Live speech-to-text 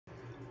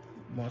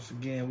Once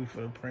again, we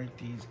finna prank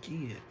these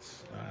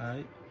kids,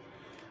 alright?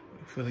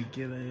 We finna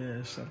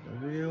get something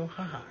real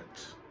hot.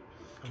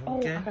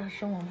 Okay? Oh, I gotta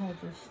show them. Hold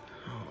this.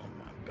 Oh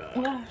my God.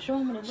 Yeah, show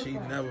them what it looks She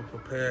like. never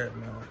prepared,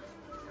 man.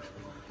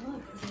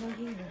 Look, it's right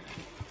here.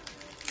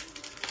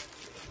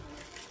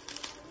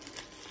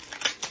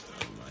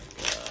 Oh my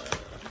God.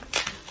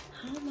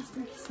 How am I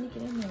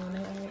sneaking in there when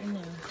they're all in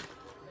there?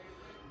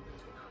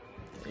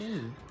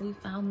 Ew. We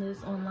found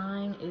this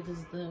online. It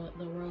is the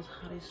world's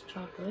hottest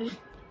chocolate.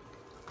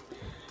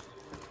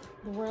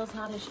 The world's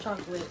hottest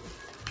chocolate.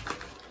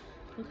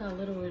 Look how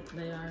little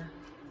they are.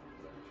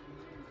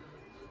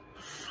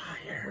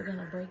 Fire. We're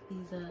gonna break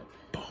these up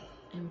Boom.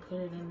 and put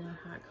it in their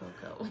hot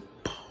cocoa.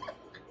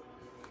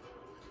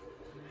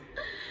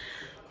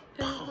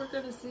 And we're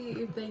gonna see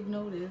if they've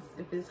noticed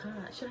if it's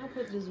hot. Should I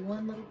put just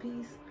one little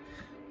piece?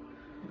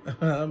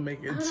 I'll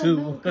make it I don't two.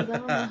 know, 'cause I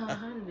don't know how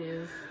hot it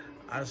is.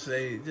 I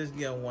say just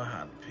get one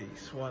hot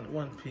piece,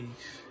 one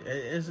piece.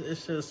 It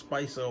should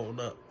spice on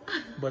up,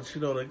 but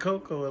you know the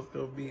cocoa is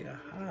gonna be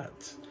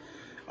hot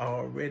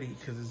already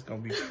because it's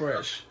gonna be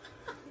fresh.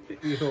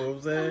 You know what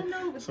I'm saying?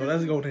 know, So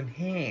that's gonna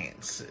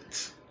enhance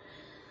it.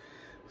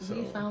 So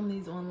We found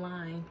these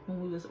online when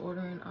we was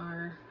ordering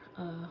our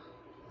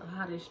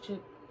hottest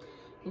chip.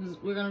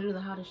 We're gonna do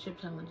the hottest chip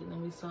challenge, and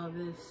then we saw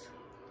this.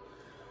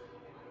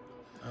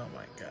 oh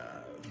my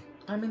God.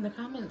 I mean, the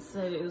comments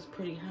said it was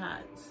pretty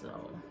hot,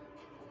 so.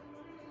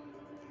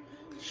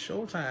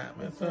 Showtime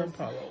It at says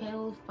Apollo.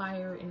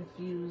 Hellfire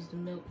infused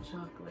milk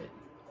chocolate.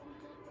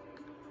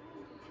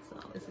 So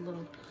it's a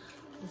little,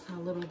 this is how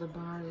little the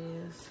bar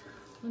is.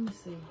 Let me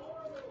see.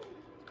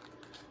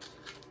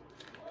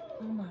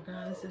 Oh my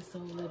God, this is so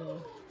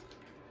little.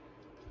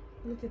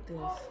 Look at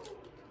this.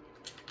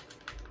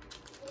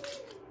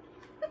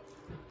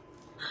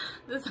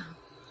 This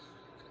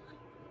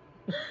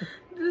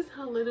is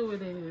how little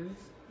it is.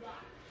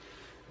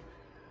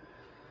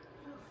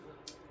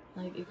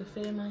 Like it could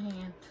fit in my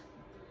hand.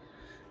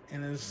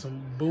 And there's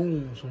some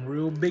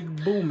real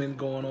big booming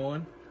going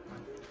on.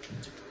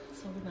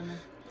 So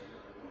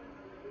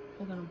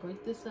we're gonna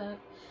break this up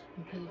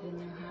and put it in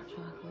their hot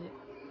chocolate.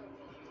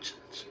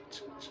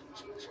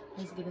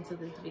 Let's get into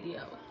this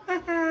video.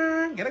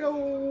 Gotta go.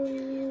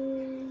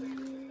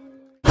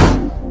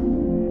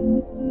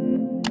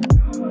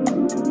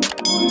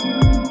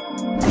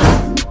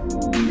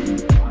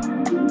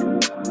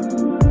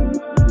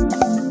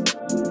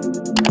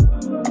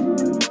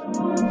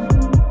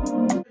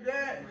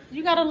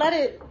 You gotta let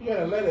it. You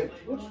gotta let it.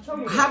 What you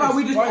talking about? How about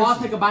we just all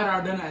take a bite of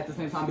our dinner at the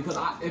same time? Because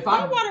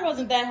My water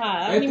wasn't that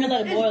hot. I didn't even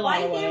let it boil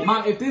all the way.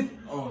 Mom, if this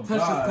touch this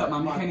cup,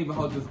 Mom, you can't even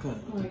hold this cup.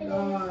 Oh my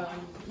God.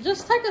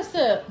 Just take a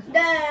sip.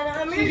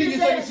 Dad, I'm here to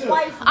say it's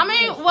spicy. I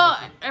mean, well,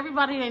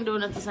 everybody ain't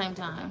doing it at the same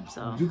time,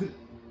 so. You could,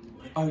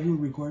 are you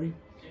recording?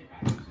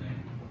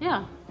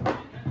 Yeah.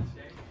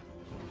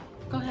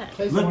 Go ahead.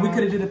 Look, we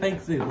could have did a fake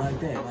sip like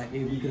that. Like,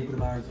 if we could have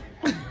put ours.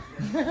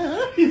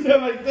 He said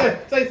like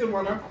that. Say some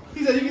more now.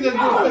 He said you can just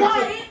do a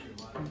fake sip.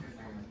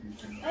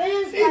 It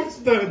is He's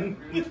spicy. done.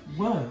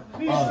 What?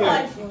 It's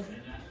spicy.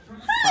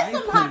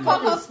 Some hot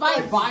cocoa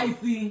spice.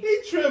 Spicy.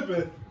 He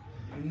tripping.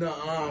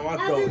 Nuh-uh, my Have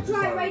throat to is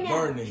try it right now.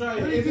 burning. Try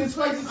it. Is it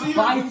spicy to you?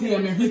 Spicy, I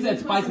mean, he said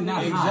spicy,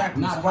 not hot.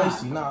 Exactly, Not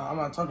spicy. hot. Nah, I'm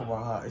not talking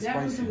about hot. It's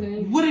spicy.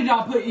 What did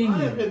y'all put in I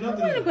here? didn't put nothing I in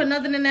didn't it. put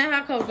nothing in that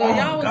hot cocoa. Oh,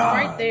 Y'all was God.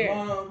 right there.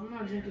 I'm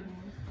not drinking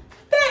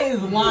That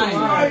is lying.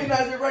 Why are you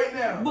not it right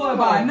now? Boy,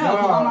 but I know, God.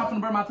 because I'm not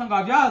gonna burn my tongue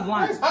off. Y'all is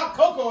lying. This hot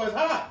cocoa is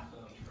hot.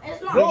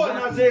 It's not Go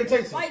ahead, Isaiah, taste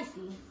it.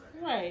 spicy.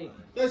 Right.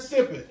 Let's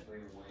sip it.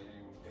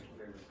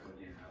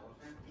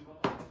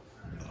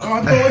 Oh, I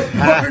know it's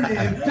burning.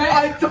 I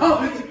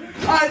told you.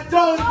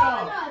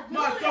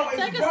 My throat is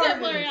Take a burning. sip,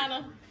 Lariana.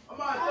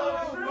 My throat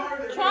is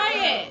burning. Try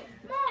it.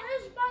 No,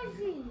 it's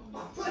spicy.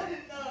 Put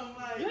it down,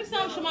 Mike. Drink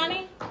some,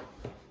 Shamani.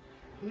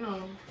 No.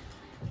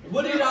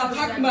 What are y'all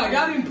talking about?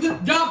 Y'all didn't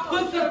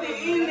put something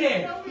in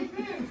there.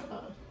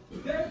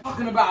 They're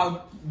talking about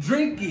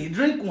drink it,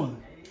 drink one.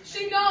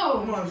 She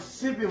know. Come on,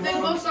 sip it, They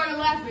Mom. both started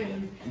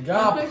laughing.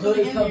 Y'all Put put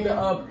something in something there.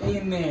 up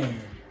in there.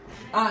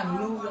 I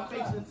knew y'all.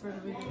 Fix it for the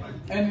video.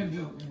 And then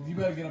just, you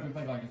better get up and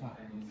fake like it's hot.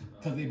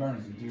 Cause they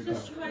burn you.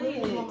 Just try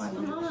it. Come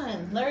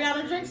on.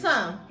 Lariana, drink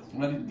some.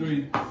 Ready?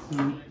 3, 2,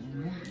 1.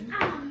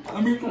 I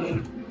mean,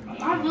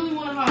 I really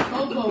want a hot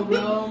cocoa,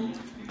 bro.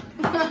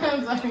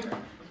 I'm sorry.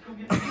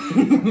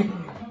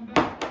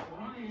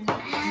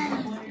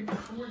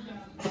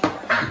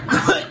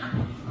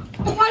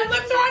 my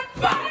lips are on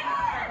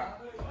fire!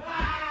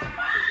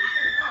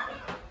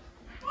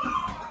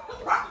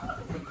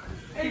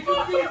 Hey, you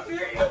being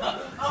serious? Your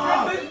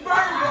lips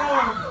burn, bro.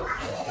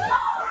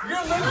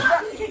 Your lips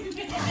burn.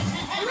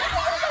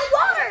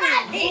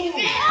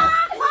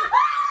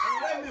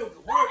 That milk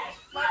works.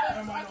 I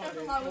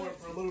work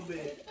for a little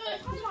bit.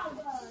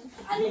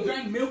 You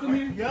drank milk in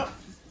here? Yep.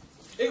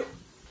 Ew.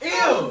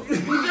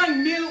 You drank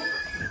milk?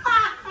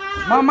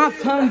 Mom, my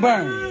tongue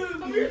burned.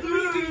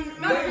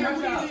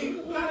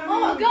 Oh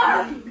my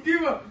God.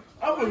 Give up.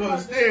 I'm gonna go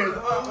upstairs.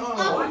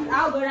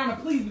 I'll go down to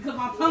please because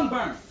my tongue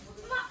burned.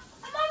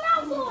 My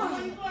mouth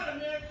on.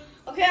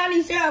 Okay, Okay, I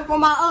need syrup for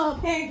my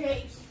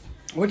pancakes.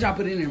 What y'all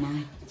put in there,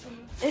 mom?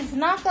 It's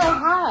not that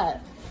hot.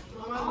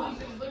 My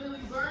lips is literally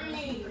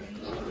burning.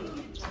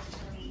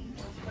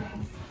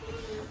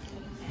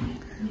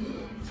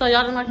 So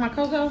y'all didn't like my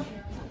cocoa?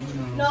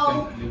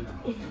 No.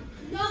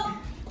 No.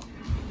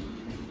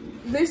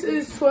 This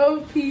is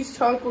 12-piece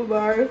chocolate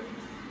bar.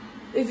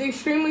 It's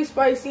extremely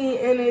spicy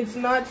and it's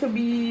not to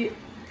be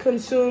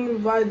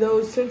consumed by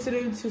those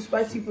sensitive to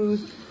spicy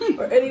foods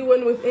or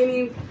anyone with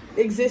any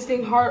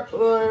existing heart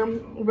or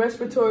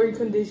respiratory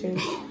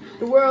conditions.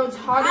 The world's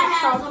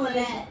hottest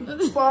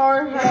chocolate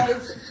bar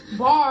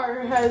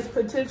has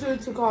potential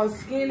to cause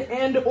skin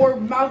and or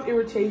mouth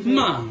irritation.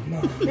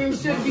 It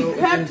should be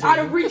kept out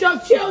of reach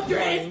of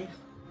children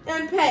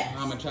and pets.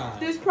 I'm a child.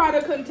 This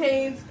product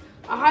contains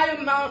a high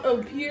amount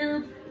of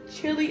pure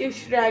chili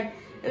extract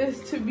and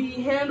is to be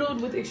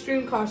handled with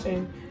extreme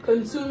caution.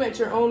 Consume at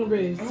your own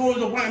risk.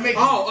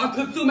 Oh,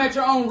 consume at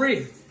your own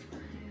risk.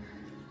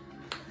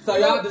 So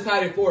y'all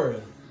decided for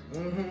us.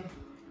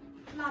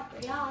 Not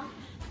for y'all.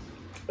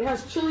 It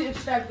has chili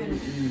extract in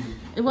it.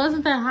 It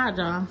wasn't that hot,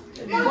 John.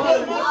 I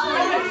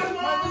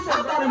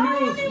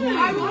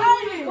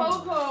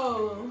love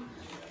cocoa.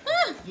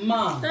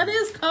 Mom. That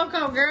is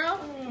cocoa, girl.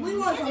 We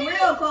want some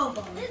real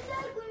cocoa.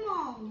 Exactly,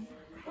 Mom.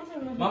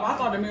 Mom, I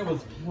thought the meal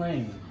was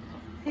plain.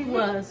 He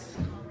was.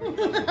 He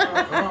wasn't.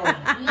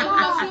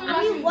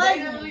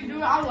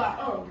 I was like,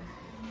 oh.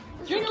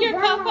 Drink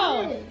your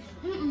cocoa.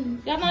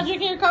 Y'all not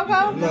drinking your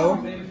cocoa? No,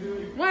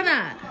 Why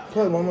not?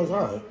 because Mama's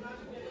hot.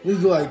 This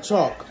is like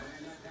chalk.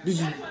 This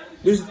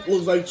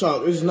looks like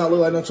chalk. This does not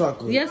look like no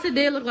chocolate. Yes, it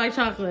did look like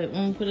chocolate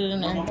when we put it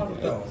in there.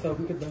 So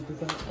we could dump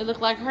this out. It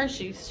looked like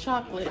Hershey's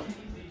chocolate.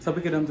 So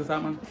we could dump this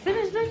out, Mom?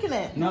 Finish drinking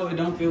it. No, it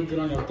don't feel good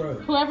on your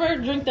throat. Whoever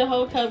drink the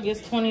whole cup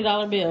gets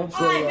 $20 bill.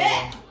 I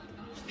bet.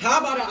 How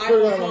about an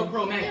iPhone 12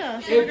 Pro Max? Yeah,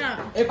 sure enough.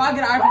 If I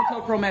get an iPhone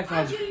 12 Pro Max,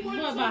 I'll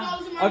What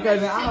about? okay,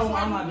 then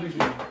I'm not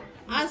drinking it.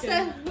 I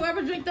said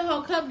whoever drink the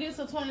whole cup gets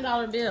a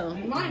 $20 bill.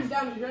 Mine's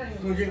down the drain.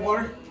 You want to drink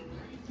water?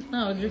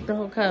 No, drink the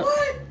whole cup.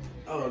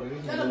 Oh,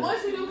 And the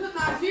boys who do because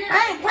not here.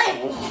 Hey,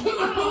 wait.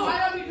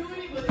 Why don't we do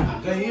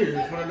anything? they're here.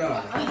 It's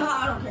 $20. I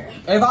don't care.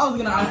 If I was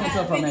gonna iPhone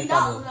 12 Pro Max, I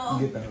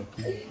would get that.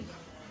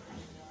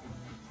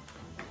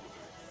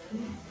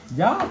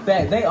 Y'all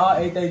fat. They all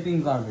ate their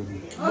things already.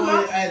 Boy,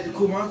 I had to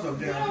cool myself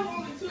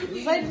down.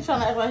 Zayden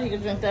trying to act like he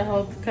could drink that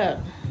whole cup.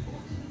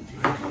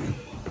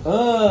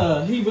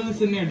 He really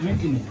sitting there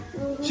drinking it.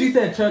 She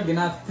said chug and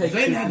I take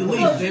Zayden had the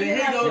least. Zayden, here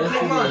you go. Yes,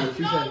 Take she mine. did.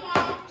 She said,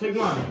 Take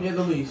mine. He had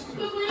the least.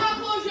 Look, when y'all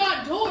close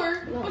y'all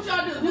door, what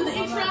y'all do? Do the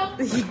intro?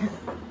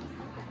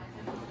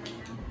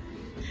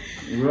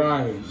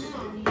 right.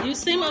 You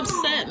seem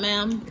upset,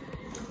 ma'am.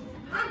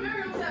 I'm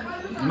very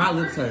upset. My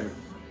lips hurt.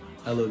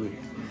 A little bit.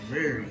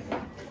 Very.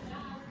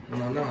 No.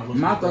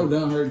 My throat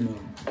done hurt me.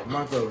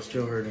 My throat was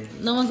still hurting.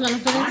 No one's gonna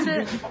finish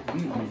it?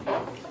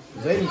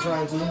 Zayden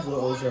trying to. He's a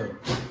little old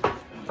shirt.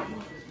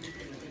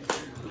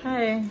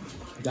 Hey.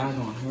 Y'all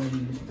gonna hurt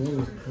me. That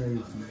was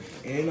crazy.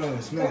 Ain't nothing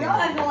to smell. Y'all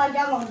acting like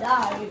y'all gonna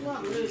die.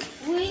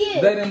 We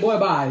is. Zayden, boy,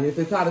 bye. If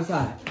it's hot, it's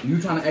hot. You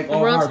trying to act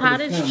all World's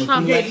hard for this hottest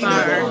camera. chocolate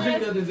bar. Drink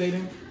the other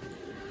Zayden.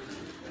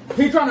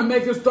 He trying to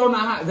make his throat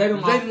not hot.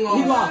 Zayden lost.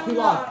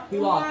 He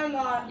lost. I'm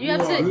not. You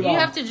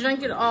have to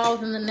drink it all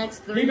within the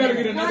next 3 He better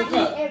minutes. get another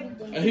cup.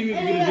 Everything. And he needs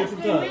to get a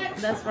different cup.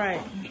 That's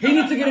right. He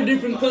needs to get a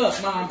different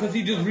cup, Mom, because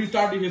he just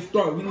restarted his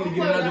throat. He need to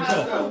get another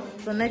cup.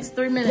 The next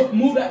 3 minutes.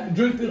 Move that.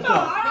 Drink this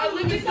cup. I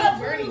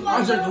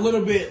drank a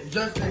little bit.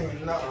 Just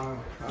saying. No,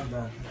 I'm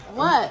done.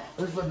 What?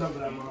 Let's dump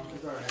it out, Mom.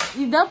 It's alright.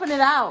 You dumping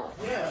it out.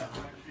 Yeah.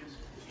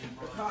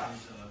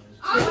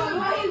 How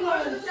you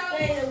gonna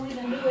say that we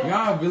done do it?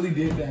 Y'all really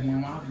did that,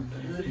 man.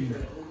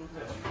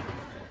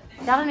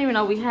 Y'all don't even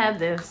know we had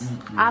this.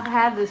 I've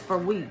had this for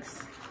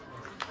weeks.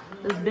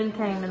 This bin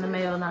came in the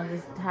mail and I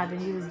just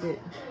haven't used it.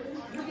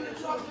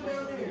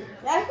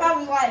 That's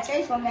probably why it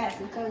tastes so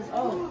nasty, because,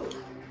 So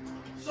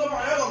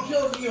my gonna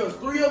kill us here.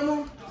 3 of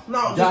them?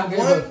 No, Y'all just gave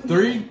us one.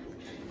 3?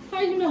 How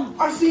you know?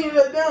 I seen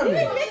it down You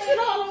there. mix it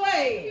all the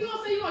way. You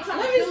gonna say you gonna try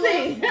Let to me kill us?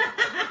 see.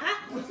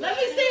 Let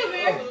me see,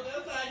 Amir.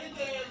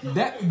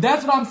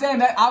 That's what I'm saying.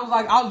 That I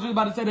was just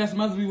about to say that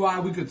must be why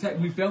we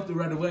felt it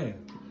right away.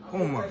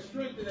 Oh my.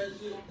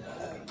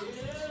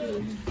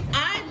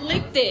 I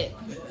licked it.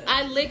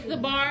 I licked the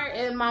bar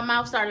and my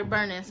mouth started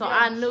burning. So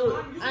I knew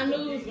it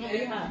was gonna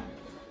be hot.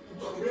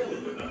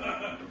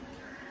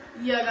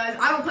 Yeah, guys,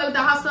 I don't play with the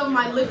hot stuff.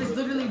 My lip is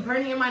literally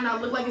burning. It might not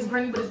look like it's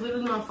burning, but it's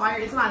literally on fire.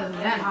 It's not even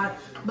that hot,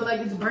 but like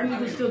it's burning. You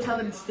can still tell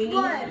that it's stinging,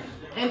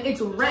 and it's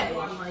red.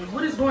 Like,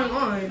 what is going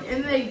on?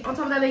 And they, on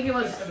top of that, they give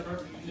us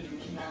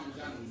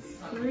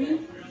 3.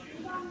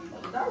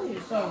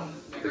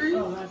 Three?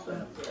 Oh, that's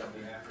bad.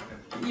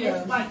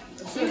 Yeah, like,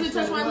 as soon as it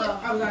touched my lip,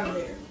 I was out of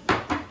there.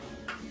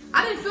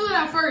 I didn't feel it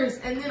at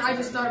first, and then I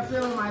just started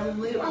feeling my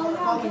lip falling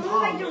off.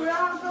 Like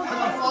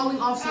a falling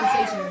off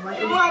sensation. Like,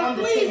 it was on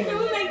the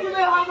table.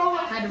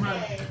 I had to run.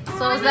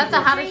 So is that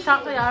the hottest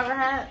chocolate y'all ever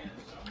had?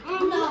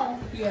 No.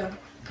 Yeah.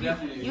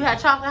 You had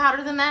chocolate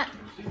hotter than that?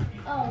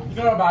 Oh.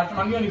 Girl, about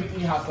you don't even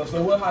eat hot stuff.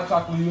 So what hot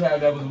chocolate you had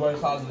that was worse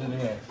sauce than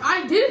it had?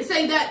 I didn't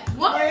say that.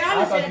 What?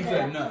 I thought you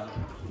said no.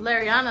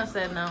 Lariana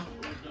said no.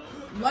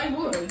 Like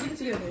what? Get it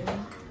together.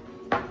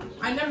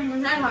 I never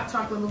even had hot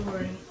chocolate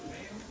before.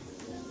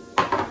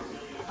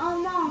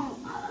 Mom.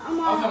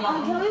 Okay,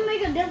 Mom. Can we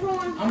make a different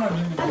one? I'm not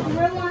drinking Like a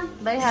that. real one?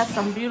 They had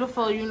some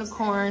beautiful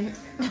unicorn.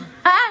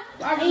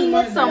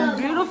 Some Some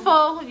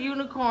beautiful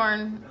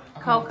unicorn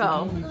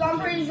cocoa I'm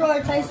pretty sure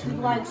it tastes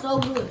like so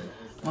good.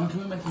 Mom, can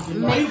we make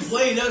some Why you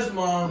played us,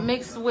 Mom?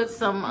 mixed with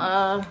some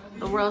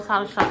the world's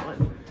hottest chocolate.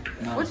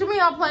 No. What you mean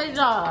I played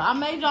y'all? I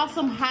made y'all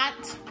some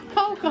hot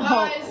cocoa.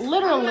 Guys,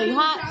 Literally I'm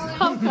hot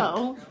gonna do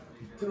cocoa.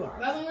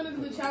 I'm gonna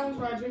do the challenge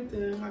where I drink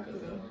the hot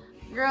cocoa.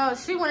 Girl,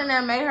 she went in there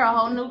and made her a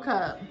whole new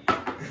cup.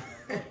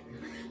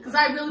 Cause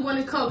I really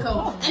wanted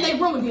cocoa, and they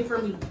ruined it for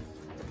me.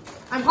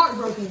 I'm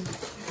heartbroken.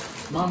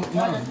 Mom, can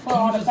you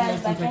just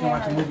make some cake and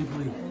watch a movie,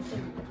 please?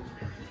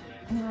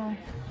 No.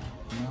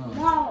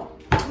 Mom.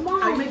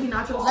 Are you making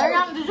nachos?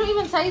 Lariana, did you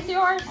even taste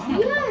yours?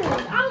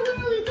 Yes, I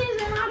literally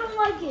taste it and I don't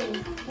like it.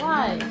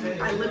 Why?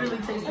 I literally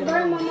tasted It it.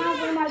 burned my mouth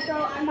and my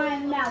throat and my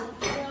mouth.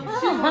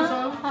 She wants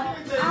some. I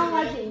don't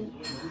like it.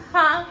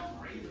 Huh?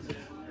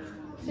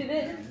 She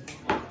did?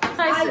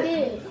 I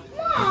did.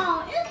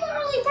 Mom, it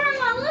literally burned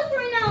my lip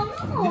right now.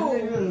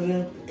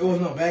 No. It was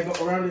no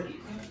bag around it.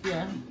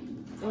 Yeah.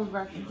 It was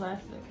wrapped in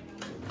plastic.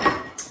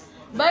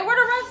 Babe, where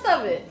the rest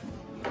of it?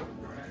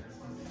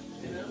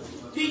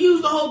 He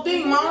used the whole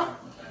thing, Mom.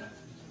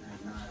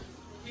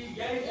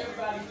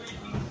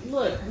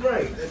 Look.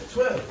 Right, that's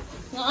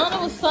 12. There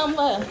was some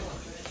left.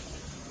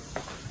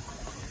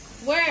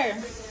 Where?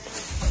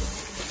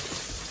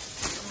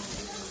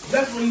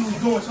 That's what he was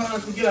doing, trying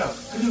us to get out.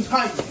 Cause he was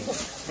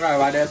hiding. Right,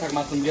 why they're talking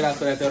about some get out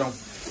so that they don't,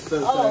 so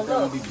that they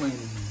don't be clean.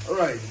 All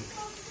right.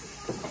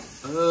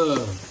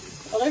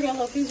 Oh, there got a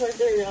little piece right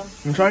there, y'all.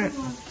 You try it?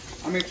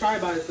 I mean, try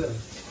it by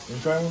itself. You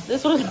try one?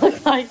 This what it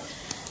looked like.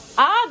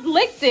 I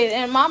licked it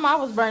and my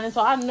mouth was burning,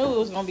 so I knew it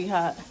was gonna be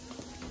hot.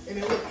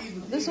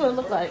 This is what it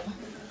looked like.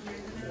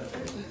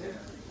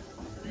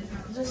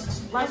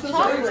 Just like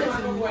chocolate.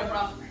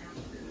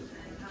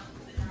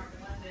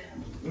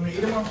 You want to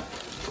eat it, Mom?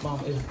 Mom,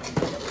 Well, you're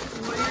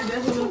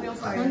definitely gonna be on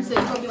fire. It's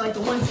gonna be like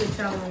the one chip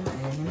challenge.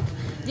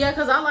 Yeah,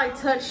 cause I like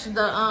touched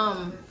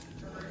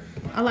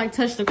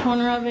the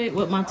corner of it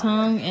with my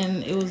tongue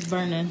and it was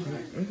burning.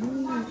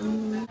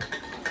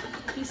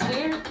 You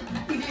scared?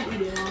 He did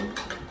eat it, Mom.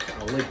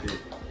 I licked it.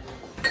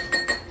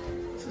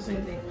 It's the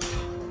same thing.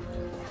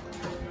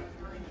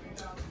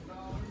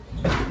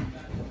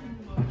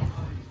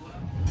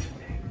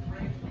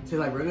 Tastes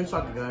like regular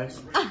chocolate,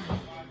 guys.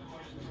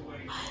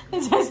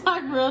 It tastes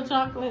like real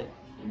chocolate.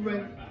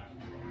 Right.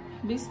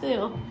 Be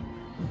still.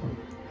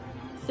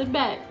 Sit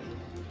back.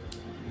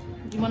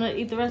 You wanna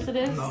eat the rest of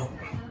this? No.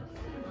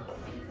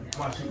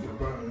 My chicken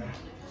burn.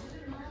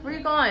 Where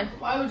you going?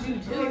 Why would you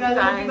do that?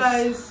 I hope you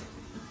guys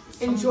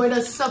enjoyed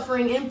us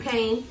suffering in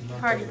pain.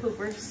 Party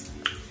poopers.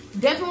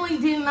 Definitely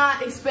did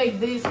not expect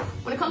this.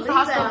 When it comes to Leave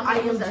hot that. stuff, I'm I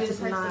gonna am use that to just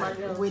text not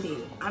somebody else. with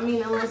it. I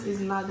mean, unless it's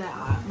not that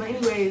hot. But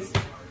anyways,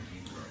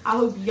 I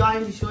hope y'all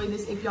enjoy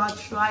this. If y'all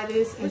try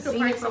this and We can see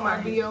prank it from our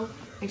somebody. video,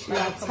 make sure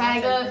y'all Come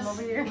tag on, us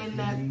over here. in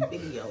that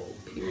video.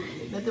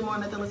 Period. Nothing more,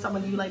 nothing less. I'm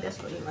gonna do you like that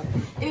story. Like.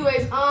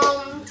 Anyways,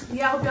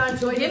 yeah, I hope y'all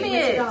enjoyed Give it. me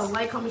Make sure it. y'all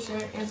like, comment,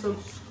 share, and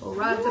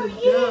subscribe to the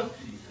Dub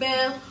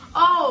Fam.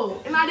 Oh,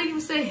 and I didn't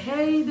even say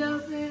hey,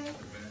 Dub Fam.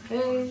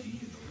 Hey.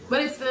 But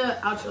it's the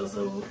outro,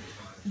 so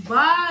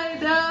bye,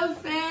 Dub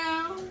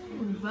Fam.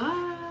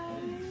 Bye.